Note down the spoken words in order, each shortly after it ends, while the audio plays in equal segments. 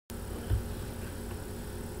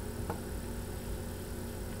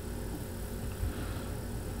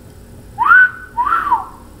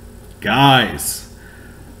Guys,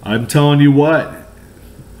 I'm telling you what,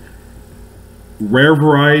 rare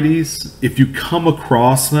varieties, if you come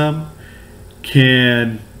across them,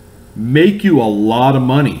 can make you a lot of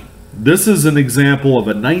money. This is an example of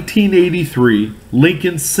a 1983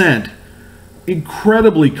 Lincoln Cent,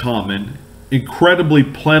 incredibly common, incredibly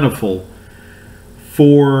plentiful.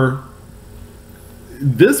 For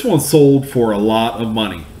this one sold for a lot of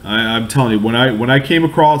money. I'm telling you, when I came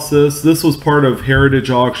across this was part of Heritage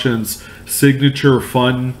Auction's signature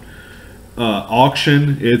fun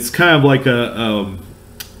auction. It's kind of like a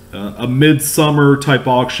midsummer type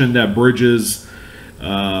auction that bridges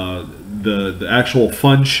the actual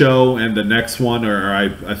fun show and the next one, or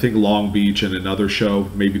I think Long Beach and another show,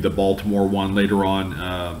 maybe the Baltimore one later on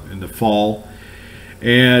in the fall.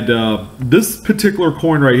 And this particular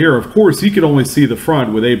coin right here, of course, you can only see the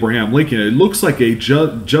front with Abraham Lincoln. It looks like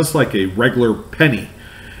just like a regular penny.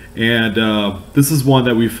 And this is one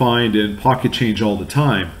that we find in Pocket Change all the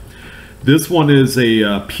time. This one is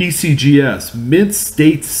a PCGS, Mint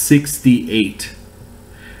State 68.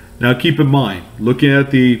 Now keep in mind, looking at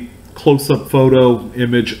the close-up photo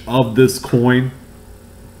image of this coin,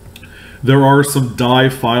 there are some die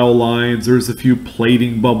file lines, there's a few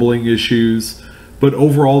plating bubbling issues, but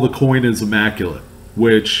overall the coin is immaculate,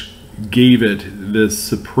 which gave it this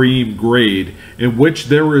supreme grade, in which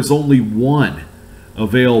there is only one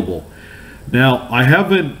available. Now I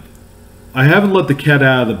haven't let the cat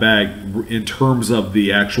out of the bag in terms of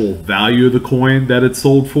the actual value of the coin that it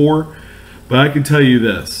sold for, but I can tell you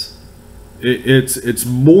this, it's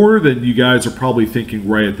more than you guys are probably thinking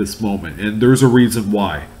right at this moment, and there's a reason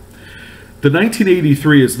why. The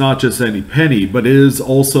 1983 is not just any penny, but it is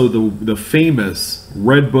also the famous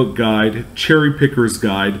Red Book Guide, Cherry Picker's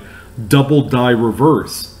Guide, double die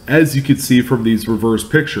reverse. As you can see from these reverse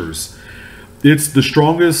pictures, it's the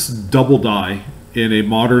strongest double die in a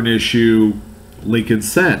modern issue Lincoln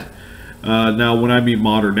Cent. Now, when I mean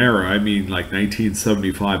modern era, I mean like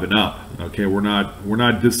 1975 and up. Okay, we're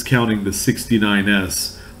not discounting the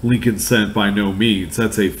 69S Lincoln Cent by no means.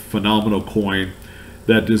 That's a phenomenal coin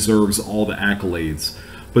that deserves all the accolades.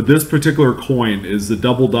 But this particular coin is the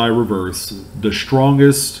double die reverse, the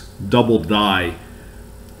strongest double die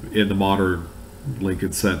in the modern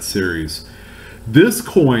Lincoln Cent series. This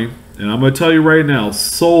coin, and I'm going to tell you right now,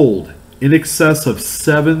 sold in excess of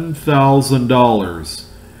 $7,000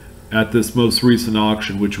 at this most recent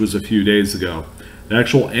auction, which was a few days ago. The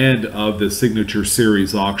actual end of the Signature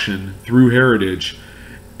Series auction through Heritage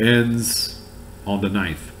ends on the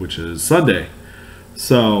 9th, which is Sunday.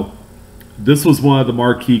 So this was one of the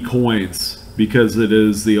marquee coins because it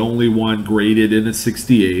is the only one graded in a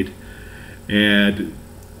 68, and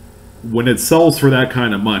when it sells for that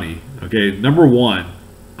kind of money, okay, number one,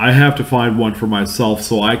 I have to find one for myself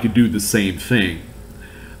so I could do the same thing.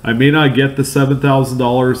 I may not get the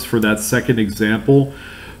 $7,000 for that second example,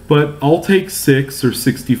 but I'll take $6,000 or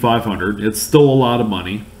 $6,500. It's still a lot of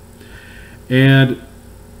money. And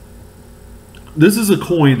this is a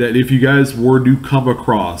coin that if you guys were to come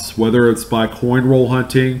across, whether it's by coin roll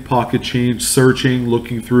hunting, pocket change searching,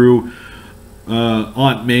 looking through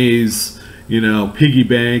Aunt May's, piggy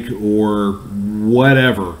bank or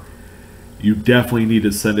whatever, you definitely need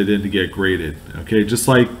to send it in to get graded. Okay, just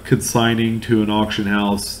like consigning to an auction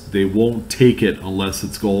house, they won't take it unless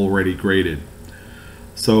it's already graded.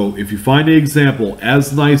 So if you find an example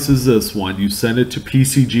as nice as this one, you send it to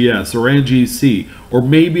PCGS or NGC, or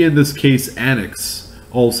maybe in this case Annex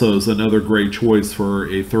also is another great choice for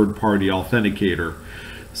a third-party authenticator.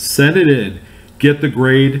 Send it in, get the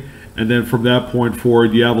grade, and then from that point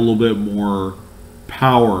forward you have a little bit more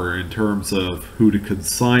power in terms of who to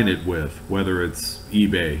consign it with, whether it's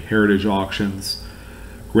eBay, Heritage Auctions,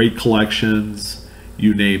 Great Collections,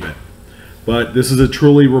 you name it. But this is a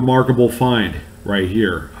truly remarkable find right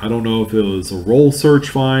here. I don't know if it was a roll search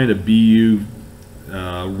find, a BU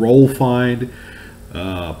roll find,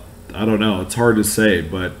 I don't know, it's hard to say,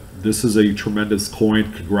 but this is a tremendous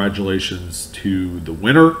coin. Congratulations to the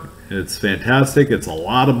winner. It's fantastic. It's a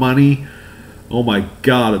lot of money. Oh my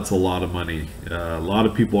God, it's a lot of money. A lot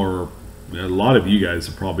of you guys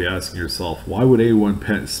are probably asking yourself, why would anyone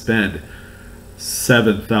spend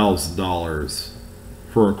 $7,000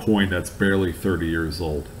 for a coin that's barely 30 years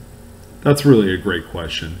old? That's really a great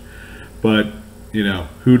question. But,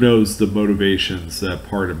 who knows the motivations that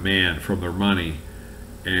part of man from their money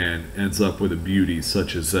and ends up with a beauty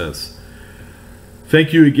such as this.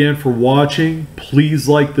 Thank you again for watching. Please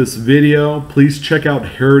like this video. Please check out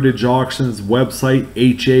Heritage Auctions website,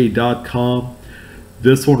 ha.com.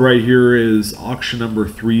 This one right here is auction number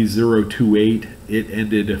 3028. It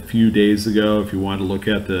ended a few days ago if you want to look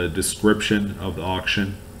at the description of the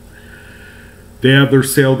auction. They have their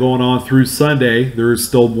sale going on through Sunday. There is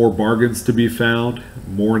still more bargains to be found,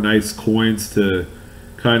 more nice coins to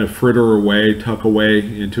kind of fritter away, tuck away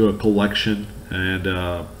into a collection. And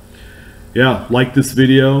yeah, like this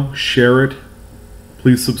video, share it.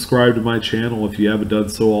 Please subscribe to my channel if you haven't done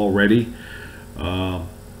so already. I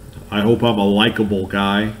hope I'm a likable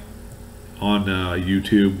guy on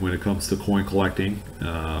YouTube when it comes to coin collecting.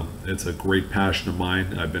 It's a great passion of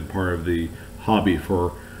mine. I've been part of the hobby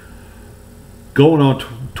for going on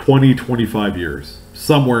 20-25 years,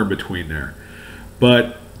 somewhere in between there.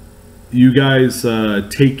 But you guys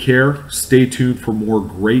take care. Stay tuned for more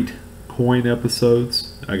great coin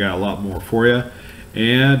episodes. I got a lot more for you,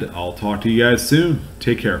 and I'll talk to you guys soon.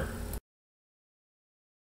 Take care.